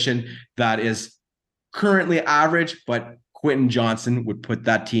receiver position that is currently average, but Quentin Johnson would put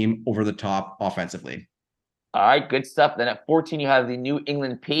that team over the top offensively. All right, good stuff. Then at 14, you have the New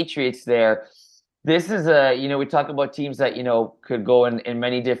England Patriots there. This is we talk about teams that, could go in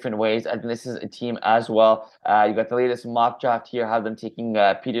many different ways. I think this is a team as well. You got the latest mock draft here, have them taking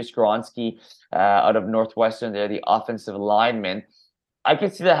Peter Skoronski out of Northwestern. They're the offensive lineman. I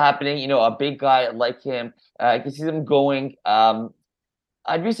can see that happening. A big guy like him. I can see them going.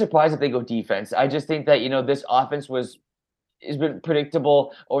 I'd be surprised if they go defense. I just think that, this offense has been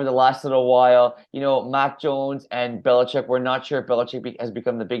predictable over the last little while. Mac Jones and Belichick, we're not sure if Belichick has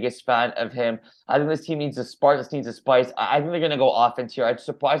become the biggest fan of him. I think this team needs a spark. This needs a spice. I think they're going to go offense here. I'm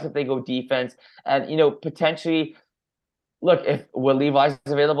surprised if they go defense. And, potentially, look, if Will Levi's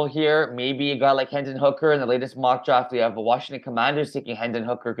available here, maybe a guy like Hendon Hooker. In the latest mock draft, we have the Washington Commanders taking Hendon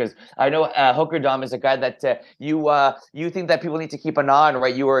Hooker, because I know Hooker, Dom, is a guy that you think that people need to keep an eye on,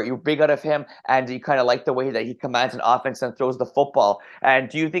 right? You're big out of him, and you kind of like the way that he commands an offense and throws the football. And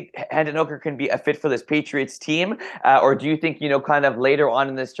do you think Hendon Hooker can be a fit for this Patriots team, or do you think kind of later on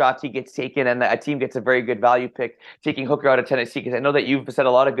in this draft he gets taken and a team gets a very good value pick taking Hooker out of Tennessee? Because I know that you've said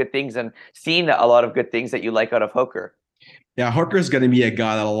a lot of good things and seen a lot of good things that you like out of Hooker. Yeah, Hooker's going to be a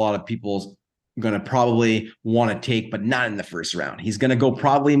guy that a lot of people's going to probably want to take, but not in the first round. He's going to go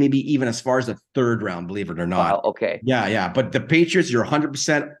probably maybe even as far as the third round, believe it or not. Wow, okay. Yeah. But the Patriots, you're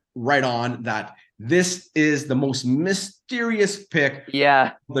 100% right on that. This is the most mysterious pick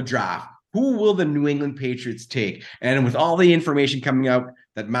of the draft. Who will the New England Patriots take? And with all the information coming out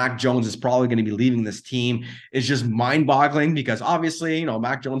that Mac Jones is probably going to be leaving this team, it's just mind-boggling, because obviously,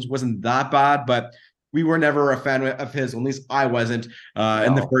 Mac Jones wasn't that bad, but we were never a fan of his. At least I wasn't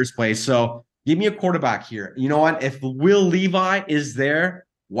in the first place. So give me a quarterback here. You know what? If Will Levi is there,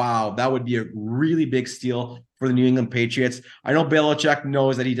 wow, that would be a really big steal for the New England Patriots. I know Belichick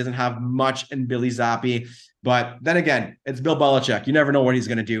knows that he doesn't have much in Billy Zappi, but then again, it's Bill Belichick. You never know what he's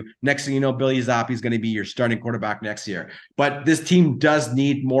going to do. Next thing you know, Billy Zappi is going to be your starting quarterback next year. But this team does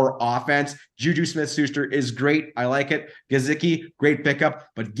need more offense. Juju Smith-Schuster is great. I like it. Gesicki, great pickup.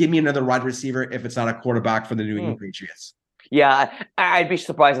 But give me another wide receiver if it's not a quarterback for the New England Patriots. Yeah, I'd be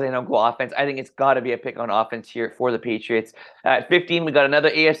surprised if they don't go offense. I think it's got to be a pick on offense here for the Patriots. At 15, we got another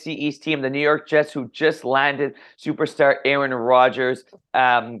AFC East team, the New York Jets, who just landed superstar Aaron Rodgers.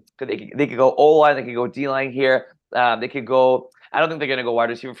 They could go O-line, they could go D-line here. They could go... I don't think they're going to go wide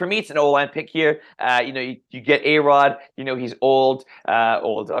receiver. For me, it's an O-line pick here. You get A-Rod. He's old.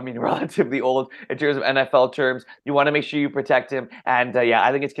 I mean, relatively old in terms of NFL terms. You want to make sure you protect him. And,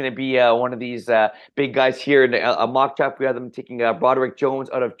 I think it's going to be one of these big guys here. In a mock draft, we have them taking Broderick Jones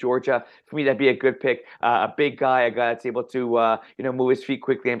out of Georgia. For me, that'd be a good pick. A big guy, a guy that's able to, move his feet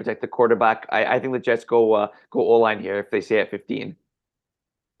quickly and protect the quarterback. I think the Jets go O-line here if they stay at 15.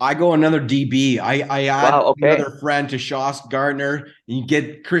 I go another DB. I add another friend to Sauce Gardner. You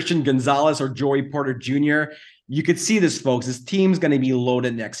get Christian Gonzalez or Joey Porter Jr. You could see this, folks. This team's going to be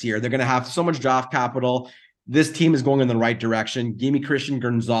loaded next year. They're going to have so much draft capital. This team is going in the right direction. Give me Christian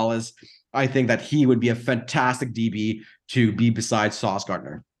Gonzalez. I think that he would be a fantastic DB to be beside Sauce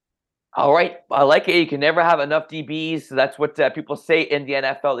Gardner. All right, I like it. You can never have enough DBs. So that's what people say in the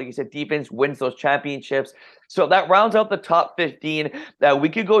NFL. Like you said, defense wins those championships. So that rounds out the top 15. We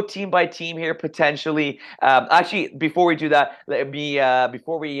could go team by team here potentially. Actually, before we do that, let me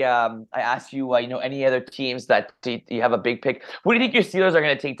before we I ask you, any other teams that you have a big pick. What do you think your Steelers are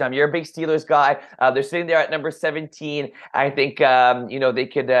going to take, Tom? You're a big Steelers guy. They're sitting there at number 17. I think they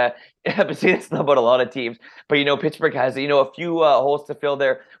could. But see, that's not about a lot of teams. But Pittsburgh has a few holes to fill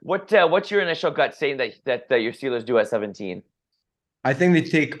there. What's your initial gut saying that your Steelers do at 17? I think they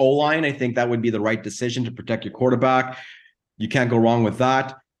take O-line. I think that would be the right decision to protect your quarterback. You can't go wrong with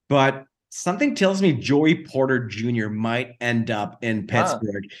that. But something tells me Joey Porter Jr. might end up in Huh.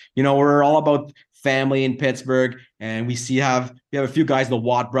 Pittsburgh. We're all about family in Pittsburgh, and we have a few guys, the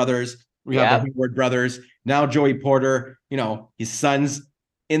Watt brothers, we have the Yeah. Hayward brothers. Now Joey Porter, his son's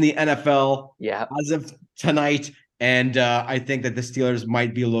in the NFL Yeah. as of tonight, and I think that the Steelers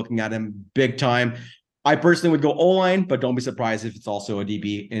might be looking at him big time. I personally would go O-line, but don't be surprised if it's also a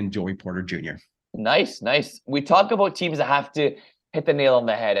DB in Joey Porter Jr. Nice, nice. We talk about teams that have to hit the nail on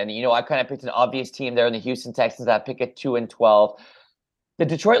the head, and I kind of picked an obvious team there in the Houston Texans that pick at 2 and 12. The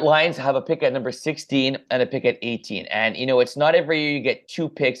Detroit Lions have a pick at number 16 and a pick at 18. And, it's not every year you get two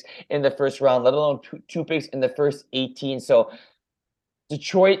picks in the first round, let alone two picks in the first 18. So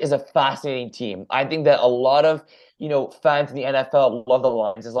Detroit is a fascinating team. I think that a lot of fans in the NFL love the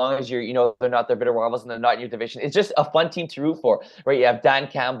Lions as long as they're not their bitter rivals and they're not in your division. It's just a fun team to root for, right? You have Dan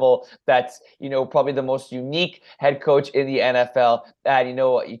Campbell, that's probably the most unique head coach in the NFL. And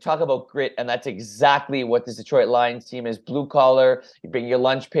you talk about grit, and that's exactly what this Detroit Lions team is: blue collar. You bring your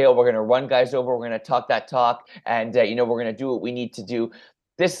lunch pail. We're gonna run guys over. We're gonna talk that talk, and we're gonna do what we need to do.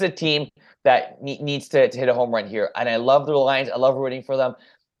 This is a team that needs to hit a home run here. And I love the Lions. I love rooting for them.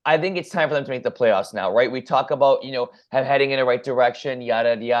 I think it's time for them to make the playoffs now, right? We talk about, heading in the right direction,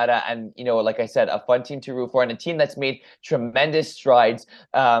 yada, yada. And, like I said, a fun team to root for and a team that's made tremendous strides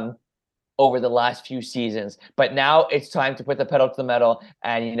over the last few seasons. But now it's time to put the pedal to the metal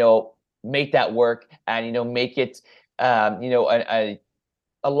and, make that work and, make it,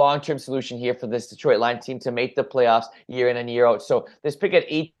 a long-term solution here for this Detroit Lions team to make the playoffs year in and year out. So this pick at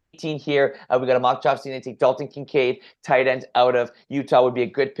 18 here, we got a mock draft scene. They take Dalton Kincaid, tight end out of Utah, would be a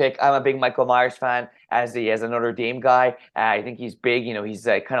good pick. I'm a big Michael Myers fan as a Notre Dame guy. I think he's big. He's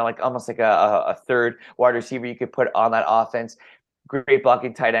kind of like almost like a third wide receiver you could put on that offense. Great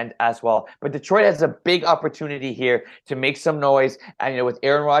blocking tight end as well. But Detroit has a big opportunity here to make some noise. And, with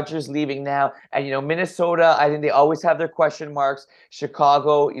Aaron Rodgers leaving now, and, Minnesota, I think they always have their question marks.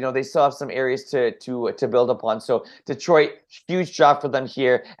 Chicago, they still have some areas to build upon. So Detroit, huge job for them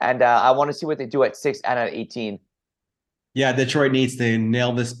here. And I want to see what they do at 6 and at 18. Yeah, Detroit needs to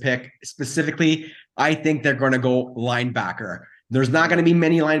nail this pick. Specifically, I think they're going to go linebacker. There's not going to be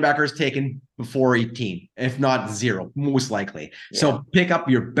many linebackers taken before 18, if not zero, most likely. Yeah. So pick up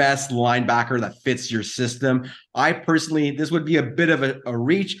your best linebacker that fits your system. I personally, this would be a bit of a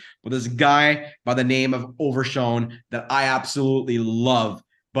reach, but this guy by the name of Overshown that I absolutely love.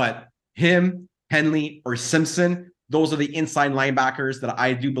 But him, Henley, or Simpson, those are the inside linebackers that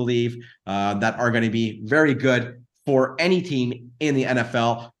I do believe that are going to be very good for any team in the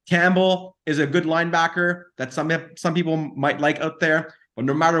NFL. Campbell is a good linebacker that some people might like out there, but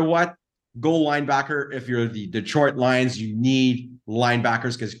no matter what, go linebacker. If you're the Detroit Lions, you need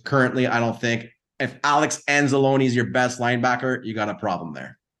linebackers because currently I don't think if Alex Anzalone is your best linebacker, you got a problem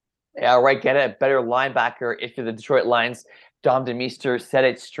there. Yeah, right. Get a better linebacker if you're the Detroit Lions. Dom DeMeester said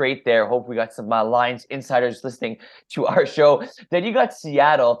it straight there. Hope we got some Lions insiders listening to our show. Then you got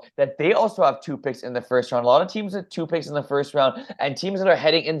Seattle, that they also have two picks in the first round. A lot of teams with two picks in the first round and teams that are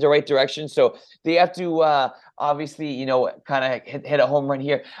heading in the right direction. So they have to obviously, kind of hit a home run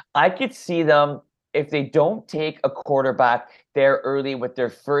here. I could see them, if they don't take a quarterback there early with their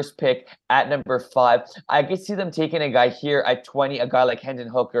first pick at number 5, I could see them taking a guy here at 20, a guy like Hendon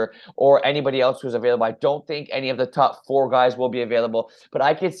Hooker or anybody else who's available. I don't think any of the top 4 guys will be available, but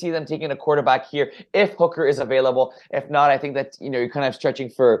I could see them taking a quarterback here if Hooker is available. If not, I think that, you're kind of stretching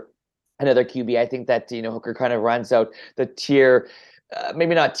for another QB. I think that, Hooker kind of runs out the tier.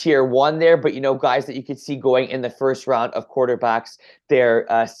 Maybe not tier 1 there, but guys that you could see going in the first round of quarterbacks there.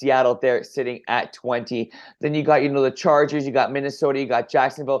 Seattle there sitting at 20. Then you got the Chargers, you got Minnesota, you got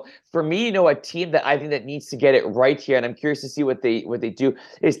Jacksonville. For me, a team that I think that needs to get it right here, and I'm curious to see what they do,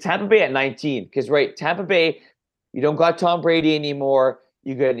 is Tampa Bay at 19. Because Tampa Bay, you don't got Tom Brady anymore.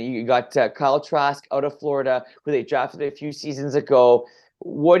 You got Kyle Trask out of Florida, who they drafted a few seasons ago.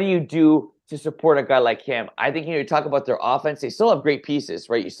 What do you do to support a guy like him. I think, you talk about their offense, they still have great pieces,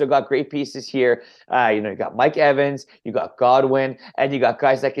 right? You still got great pieces here. You got Mike Evans, you got Godwin, and you got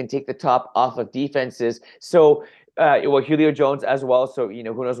guys that can take the top off of defenses. So, Julio Jones as well. So, who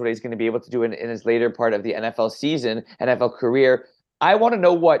knows what he's going to be able to do in his later part of the NFL season, NFL career. I want to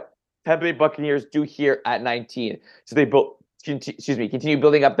know what Tampa Bay Buccaneers do here at 19. So they continue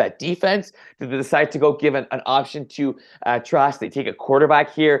building up that defense. Do they decide to go give an option to Trask? They take a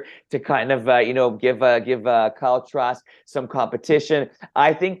quarterback here to kind of give Kyle Trask some competition.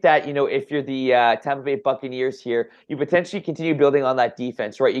 I think that if you're the Tampa Bay Buccaneers here, you potentially continue building on that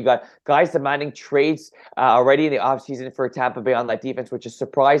defense, right? You got guys demanding trades already in the offseason for Tampa Bay on that defense, which is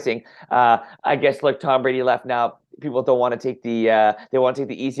surprising. I guess look, Tom Brady left now. People don't want to take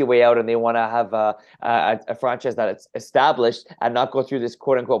the easy way out, and they want to have a franchise that it's established and not go through this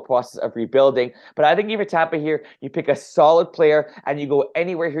quote unquote process of rebuilding. But I think if you're Tampa here, you pick a solid player and you go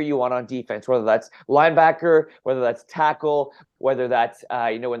anywhere here you want on defense, whether that's linebacker, whether that's tackle, whether that's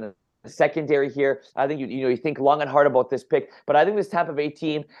in the secondary here. I think you think long and hard about this pick, but I think this Tampa Bay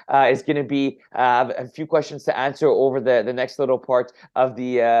team is going to be a few questions to answer over the next little part of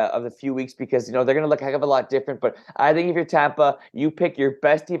the few weeks, because they're going to look a heck of a lot different. But I think if you're Tampa, you pick your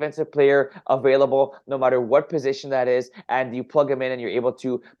best defensive player available, no matter what position that is, and you plug him in, and you're able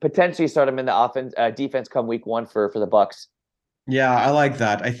to potentially start him in the defense come week 1 for the Bucs. Yeah, I like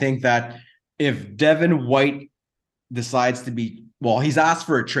that. I think that if Devin White decides to be, well, he's asked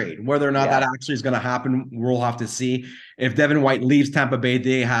for a trade. Whether or not that actually is going to happen, we'll have to see. If Devin White leaves Tampa Bay,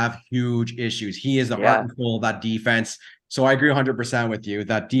 they have huge issues. He is the heart and soul of that defense. So I agree 100% with you.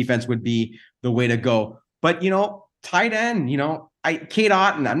 That defense would be the way to go. But, tight end, Cade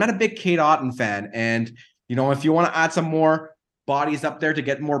Otton. I'm not a big Cade Otton fan. And, if you want to add some more bodies up there to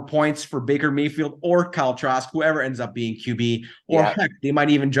get more points for Baker Mayfield or Kyle Trask, whoever ends up being QB, or heck, they might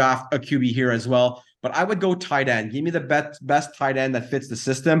even draft a QB here as well. But I would go tight end. Give me the best tight end that fits the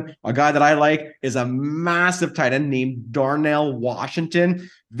system. A guy that I like is a massive tight end named Darnell Washington.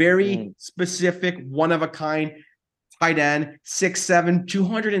 Very specific, one-of-a-kind tight end, 6'7",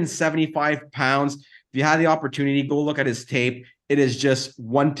 275 pounds. If you had the opportunity, go look at his tape. It is just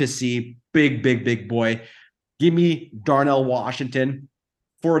one to see. Big, big, big boy. Give me Darnell Washington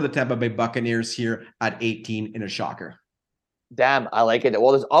for the Tampa Bay Buccaneers here at 18 in a shocker. Damn, I like it.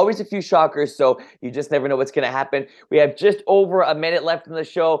 Well, there's always a few shockers, so you just never know what's going to happen. We have just over a minute left in the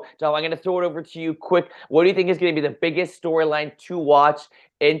show. Tom, I'm going to throw it over to you quick. What do you think is going to be the biggest storyline to watch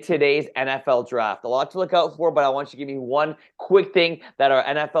in today's NFL draft? A lot to look out for, but I want you to give me one quick thing that our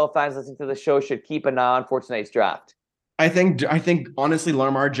NFL fans listening to the show should keep an eye on for tonight's draft. I think honestly,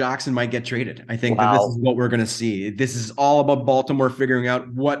 Lamar Jackson might get traded. I think that this is what we're going to see. This is all about Baltimore figuring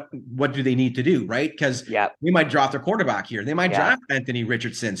out what do they need to do, right? Because they might draft their quarterback here. They might draft Anthony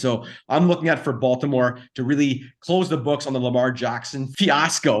Richardson. So I'm looking at for Baltimore to really close the books on the Lamar Jackson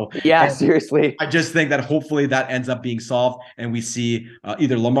fiasco. Yeah, and seriously. I just think that hopefully that ends up being solved and we see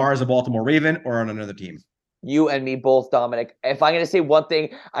either Lamar as a Baltimore Raven or on another team. You and me both, Dominic. If I'm going to say one thing,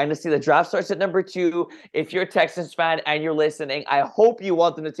 I'm going to see the draft starts at number 2. If you're a Texans fan and you're listening, I hope you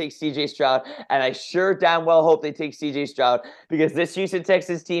want them to take C.J. Stroud, and I sure damn well hope they take C.J. Stroud, because this Houston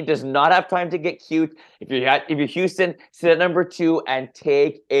Texans team does not have time to get cute. If you're Houston, sit at number 2 and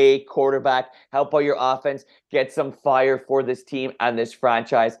take a quarterback. Help out your offense. Get some fire for this team and this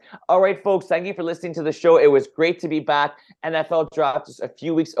franchise. All right, folks, thank you for listening to the show. It was great to be back. NFL draft just a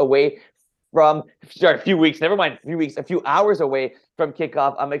few weeks away. A few hours away from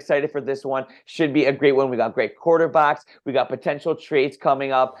kickoff. I'm excited for this one. Should be a great one. We got great quarterbacks. We got potential trades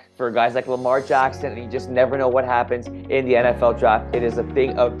coming up for guys like Lamar Jackson, and you just never know what happens in the NFL draft. It is a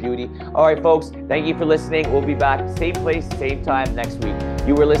thing of beauty. All right, folks, thank you for listening. We'll be back same place, same time next week.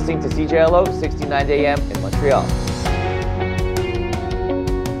 You were listening to CJLO 69 AM in Montreal.